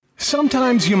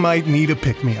Sometimes you might need a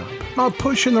pick-me-up, a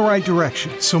push in the right direction,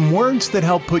 some words that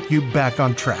help put you back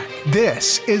on track.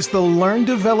 This is the Learn,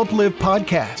 Develop, Live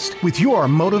podcast with your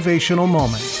motivational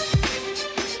moment.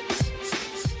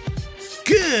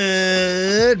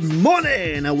 Good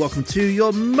morning and welcome to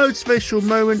your motivational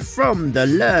moment from the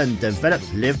Learn, Develop,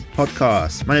 Live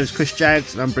podcast. My name is Chris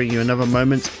Jaggs and I'm bringing you another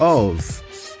moment of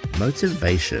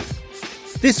motivation.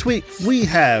 This week we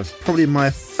have probably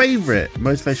my favourite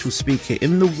motivational speaker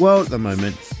in the world at the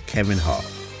moment, Kevin Hart.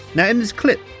 Now in this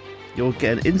clip, you'll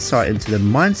get an insight into the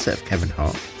mindset of Kevin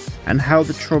Hart and how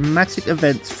the traumatic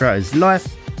events throughout his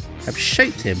life have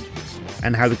shaped him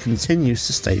and how he continues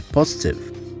to stay positive.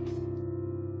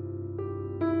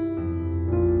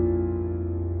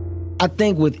 I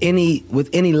think with any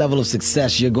level of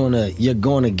success, you're gonna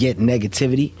get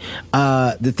negativity.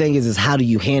 The thing is how do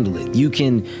you handle it? You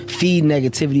can feed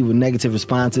negativity with negative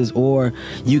responses, or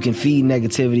you can feed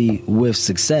negativity with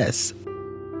success.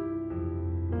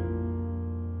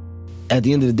 At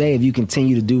the end of the day, if you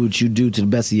continue to do what you do to the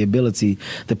best of your ability,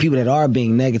 the people that are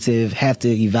being negative have to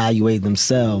evaluate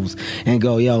themselves and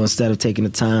go, instead of taking the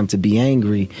time to be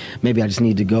angry, maybe I just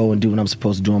need to go and do what I'm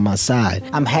supposed to do on my side.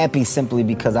 I'm happy simply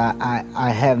because I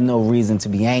have no reason to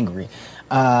be angry.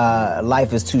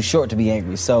 Life is too short to be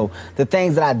angry. So the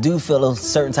things that I do feel a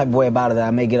certain type of way about it that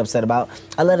I may get upset about,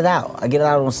 I let it out. I get it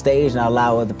out on stage and I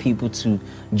allow other people to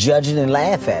judge it and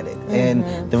laugh at it. Mm-hmm.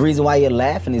 And the reason why you're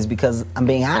laughing is because I'm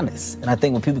being honest. And I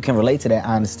think when people can relate to that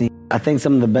honesty. I think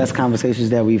some of the best conversations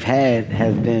that we've had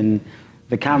have been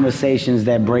the conversations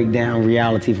that break down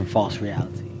reality from false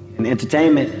reality. In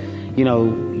entertainment,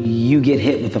 you get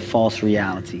hit with a false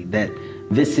reality that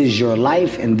this is your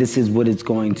life and this is what it's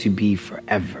going to be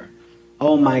forever.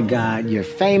 Oh my God, you're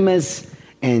famous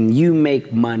and you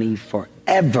make money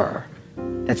forever.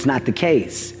 That's not the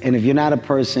case. And if you're not a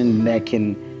person that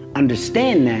can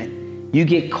understand that, you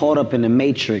get caught up in the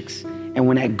matrix. And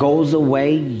when that goes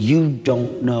away, you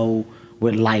don't know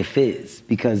what life is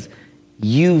because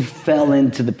you fell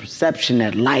into the perception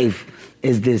that life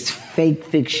is this fake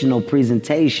fictional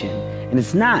presentation. And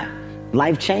it's not.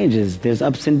 Life changes. There's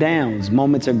ups and downs.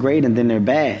 Moments are great and then they're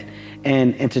bad.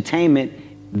 And entertainment,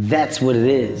 that's what it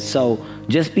is. So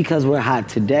just because we're hot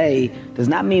today does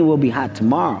not mean we'll be hot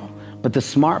tomorrow. But the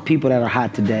smart people that are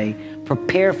hot today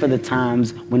prepare for the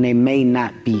times when they may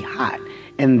not be hot.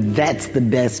 And that's the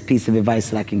best piece of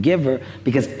advice that I can give her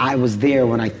because I was there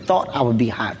when I thought I would be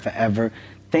hot forever.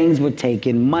 Things were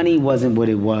taken. Money wasn't what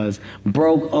it was.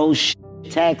 Broke,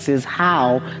 taxes,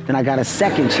 how? Then I got a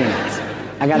second chance.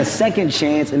 I got a second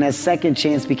chance, and that second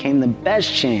chance became the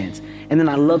best chance. And then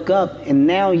I look up, and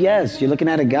now, yes, you're looking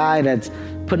at a guy that's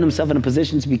putting himself in a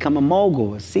position to become a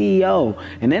mogul, a CEO,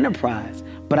 an enterprise.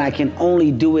 But I can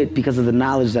only do it because of the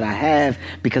knowledge that I have,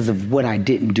 because of what I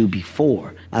didn't do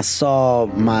before. I saw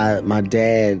my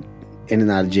dad in and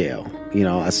out of jail.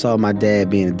 I saw my dad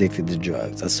being addicted to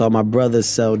drugs. I saw my brother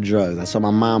sell drugs. I saw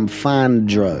my mom find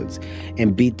drugs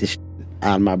and beat the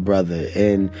out of my brother,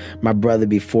 and my brother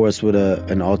be forced with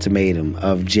an ultimatum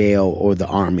of jail or the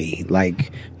army,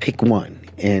 like pick one,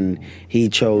 and he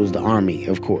chose the army,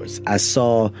 of course. I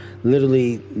saw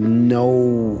literally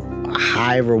no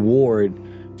high reward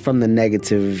from the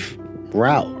negative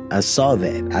route. I saw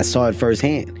that. I saw it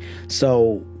firsthand.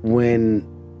 So when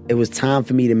it was time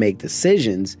for me to make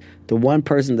decisions, the one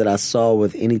person that I saw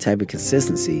with any type of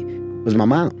consistency was my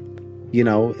mom.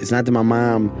 It's not that my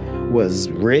mom was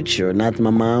rich or not that my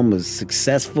mom was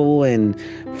successful and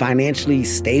financially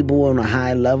stable on a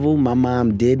high level. My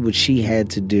mom did what she had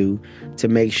to do to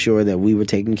make sure that we were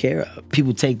taken care of.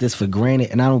 People take this for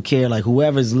granted, and I don't care,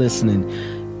 whoever's listening,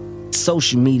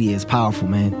 social media is powerful,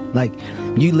 man.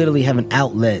 You literally have an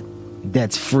outlet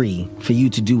that's free for you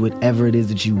to do whatever it is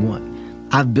that you want.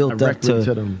 I've built up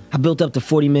to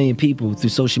 40 million people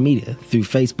through social media, through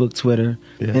Facebook, Twitter,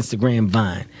 Instagram,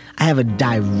 Vine. I have a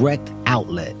direct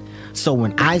outlet. So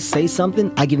when I say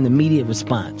something, I get an immediate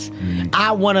response.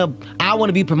 I want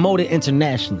to be promoted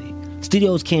internationally.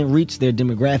 Studios can't reach their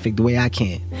demographic the way I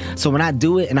can. So when I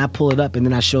do it and I pull it up and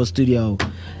then I show a studio,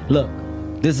 look,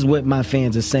 this is what my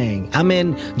fans are saying. I'm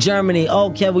in Germany. Oh,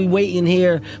 Kev, we waiting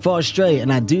here for Australia.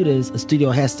 And I do this, a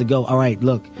studio has to go, all right,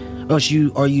 look, or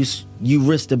you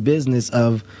risk the business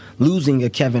of losing a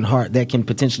Kevin Hart that can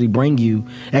potentially bring you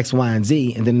X, Y, and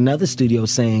Z. And then another studio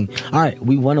saying, all right,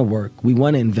 we want to work. We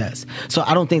want to invest. So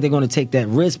I don't think they're going to take that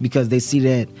risk because they see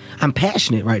that I'm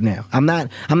passionate right now. I'm not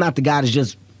the guy that's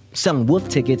just selling wolf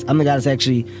tickets. I'm the guy that's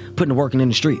actually putting the work in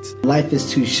the streets. Life is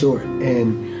too short,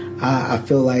 and I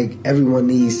feel like everyone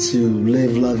needs to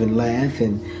live, love, and laugh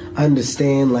and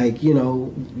understand,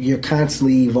 you're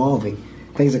constantly evolving.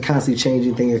 Things are constantly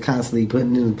changing. Things are constantly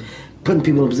putting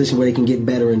people in a position where they can get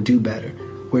better and do better.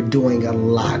 We're doing a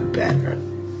lot better.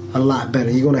 A lot better.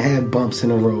 You're going to have bumps in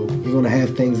the road. You're going to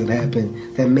have things that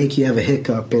happen that make you have a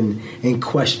hiccup and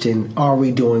question, are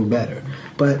we doing better?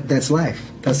 But that's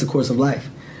life. That's the course of life.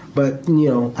 But, you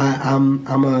know, I'm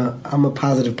a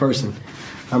positive person.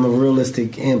 I'm a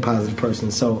realistic and positive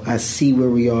person. So I see where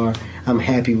we are. I'm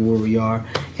happy with where we are.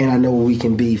 And I know where we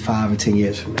can be 5 or 10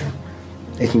 years from now.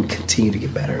 It can continue to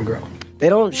get better and grow. They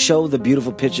don't show the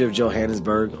beautiful picture of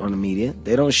Johannesburg on the media.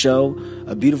 They don't show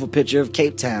a beautiful picture of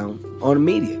Cape Town on the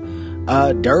media.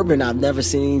 Durban, I've never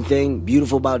seen anything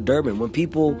beautiful about Durban. When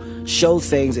people show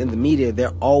things in the media,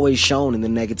 they're always shown in the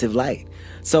negative light.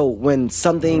 So when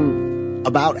something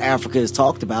about Africa is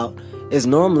talked about, it's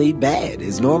normally bad,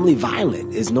 it's normally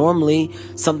violent, it's normally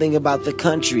something about the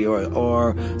country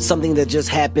or something that just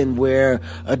happened where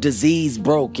a disease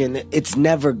broke, and it's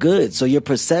never good. So your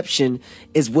perception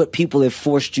is what people have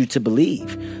forced you to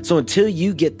believe. So until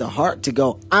you get the heart to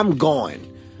go, I'm going,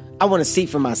 I want to see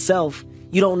for myself,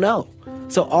 you don't know.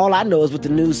 So all I know is what the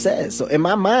news says. So in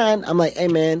my mind, I'm like, hey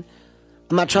man,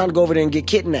 I'm not trying to go over there and get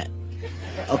kidnapped.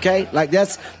 Okay? Like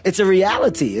it's a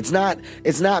reality. It's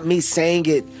not me saying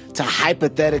it to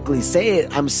hypothetically say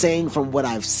it. I'm saying from what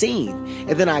I've seen.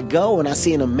 And then I go and I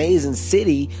see an amazing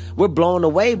city. We're blown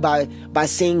away by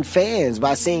seeing fans,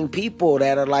 by seeing people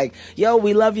that are like, yo,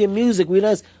 we love your music.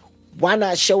 Why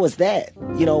not show us that?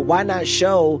 You know, why not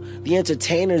show the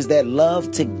entertainers that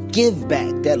love to give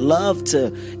back, that love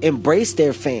to embrace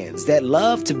their fans, that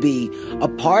love to be a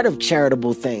part of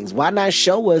charitable things? Why not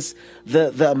show us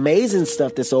the amazing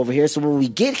stuff that's over here? So when we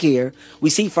get here, we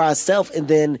see for ourselves, and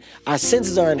then our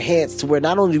senses are enhanced to where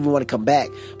not only do we want to come back,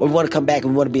 but we want to come back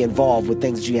and we want to be involved with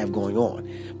things that you have going on.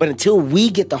 But until we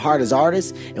get the heart as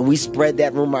artists and we spread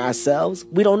that rumor ourselves,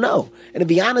 we don't know. And to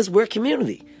be honest, we're a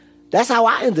community. That's how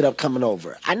I ended up coming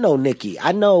over. I know Nicki.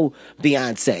 I know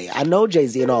Beyonce. I know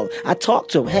Jay-Z and all. I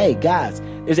talked to them. Hey, guys,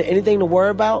 is there anything to worry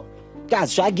about?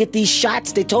 Guys, should I get these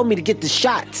shots? They told me to get the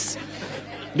shots.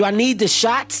 Do I need the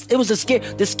shots? It was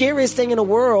the scariest thing in the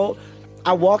world.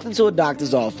 I walked into a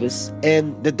doctor's office,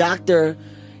 and the doctor,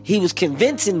 he was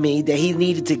convincing me that he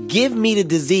needed to give me the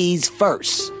disease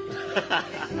first.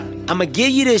 I'm going to give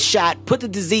you this shot, put the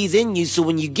disease in you, so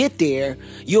when you get there,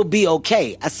 you'll be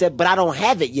okay. I said, but I don't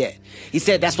have it yet. He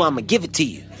said, that's why I'm going to give it to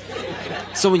you.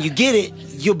 So when you get it,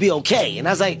 you'll be okay. And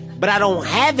I was like, but I don't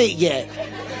have it yet.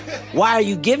 Why are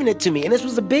you giving it to me? And this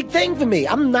was a big thing for me.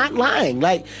 I'm not lying.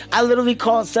 Like, I literally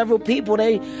called several people.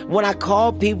 When I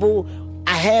called people,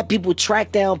 I had people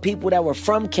track down people that were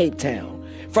from Cape Town,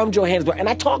 from Johannesburg. And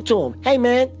I talked to them. Hey,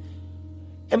 man,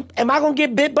 am I going to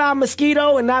get bit by a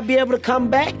mosquito and not be able to come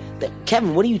back?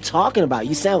 Kevin, what are you talking about?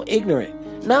 You sound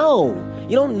ignorant. No,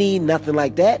 you don't need nothing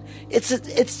like that. It's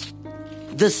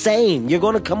the same. You're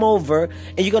going to come over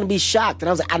and you're going to be shocked. And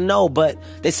I was like, I know, but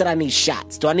they said I need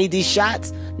shots. Do I need these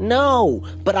shots? No,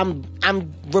 but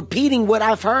I'm repeating what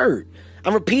I've heard.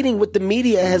 I'm repeating what the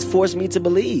media has forced me to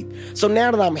believe. So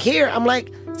now that I'm here, I'm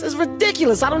like, this is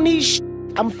ridiculous. I don't need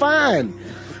I'm fine.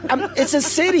 It's a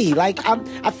city. Like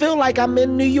I feel like I'm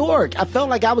in New York. I felt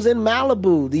like I was in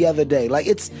Malibu the other day. Like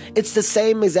it's the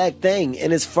same exact thing,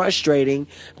 and it's frustrating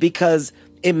because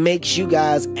it makes you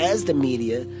guys, as the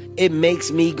media, it makes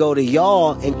me go to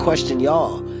y'all and question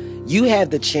y'all. You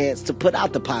have the chance to put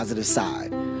out the positive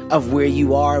side of where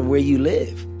you are and where you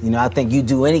live. You know, I think you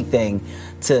do anything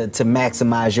to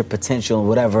maximize your potential in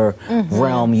whatever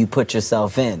realm you put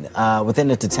yourself in. Within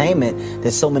entertainment,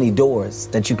 there's so many doors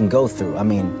that you can go through. I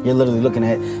mean, you're literally looking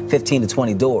at 15 to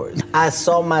 20 doors. I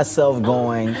saw myself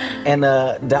going in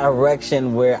a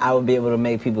direction where I would be able to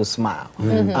make people smile.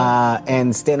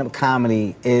 And stand-up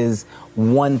comedy is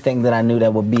one thing that I knew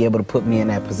that would be able to put me in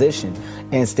that position.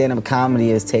 And stand-up comedy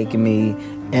has taken me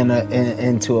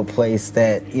into a place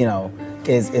that, you know,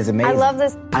 is amazing. I love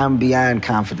this. I'm beyond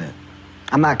confident.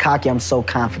 I'm not cocky, I'm so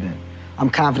confident. I'm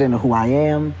confident in who I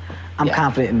am. I'm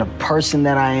confident in the person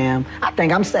that I am. I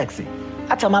think I'm sexy.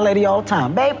 I tell my lady all the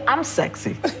time, babe, I'm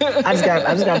sexy. I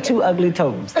just got 2 ugly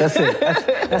toes. That's it.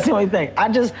 That's the only thing.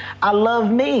 I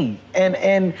love me.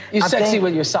 And you're sexy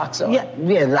with your socks on.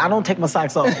 Yeah, I don't take my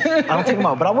socks off. I don't take them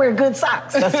off, but I wear good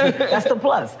socks. That's the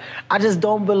plus. I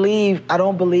don't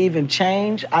believe in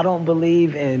change. I don't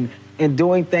believe in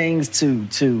doing things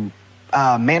to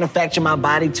manufacture my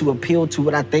body to appeal to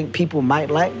what I think people might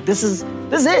like. This is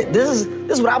it. This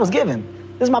is what I was given.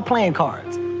 This is my playing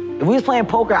cards. If we was playing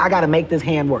poker, I gotta make this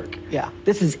hand work. Yeah.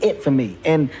 This is it for me.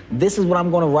 And this is what I'm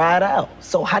gonna ride out.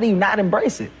 So how do you not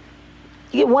embrace it?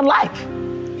 You get one life.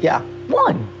 Yeah.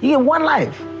 One. You get one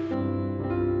life.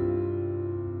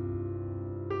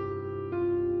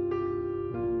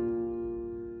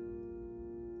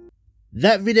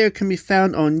 That video can be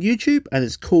found on YouTube and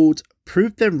it's called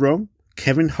Prove Them Wrong,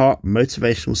 Kevin Hart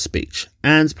Motivational Speech,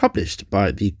 and published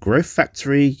by the Growth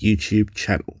Factory YouTube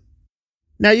channel.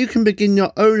 Now you can begin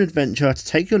your own adventure to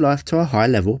take your life to a high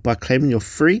level by claiming your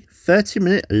free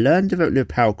 30-minute Learn, Develop, Live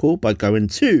Power Call by going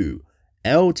to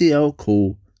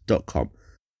ldlcall.com.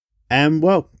 And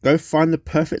well, go find the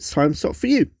perfect time slot for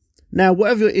you. Now,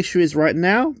 whatever your issue is right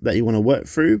now that you want to work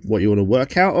through, what you want to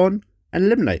work out on and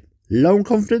eliminate. Low on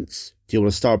confidence? Do you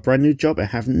want to start a brand new job and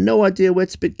have no idea where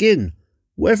to begin?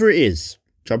 Whatever it is,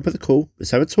 jump at the call,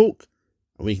 let's have a talk,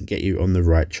 and we can get you on the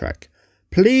right track.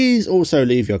 Please also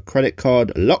leave your credit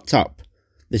card locked up.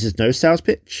 This is no sales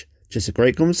pitch, just a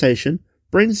great conversation,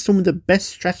 brainstorming the best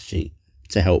strategy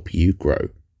to help you grow.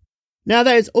 Now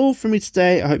that is all from me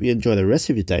today. I hope you enjoy the rest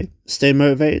of your day. Stay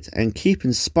motivated and keep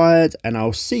inspired, and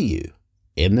I'll see you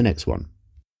in the next one.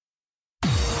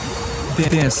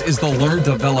 This is the Learn,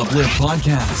 Develop, Live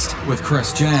podcast with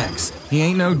Chris Jaggs. He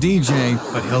ain't no DJ,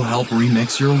 but he'll help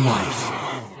remix your life.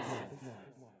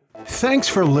 Thanks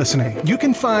for listening. You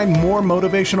can find more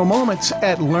motivational moments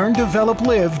at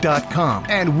LearnDevelopLive.com.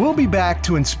 And we'll be back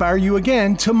to inspire you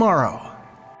again tomorrow.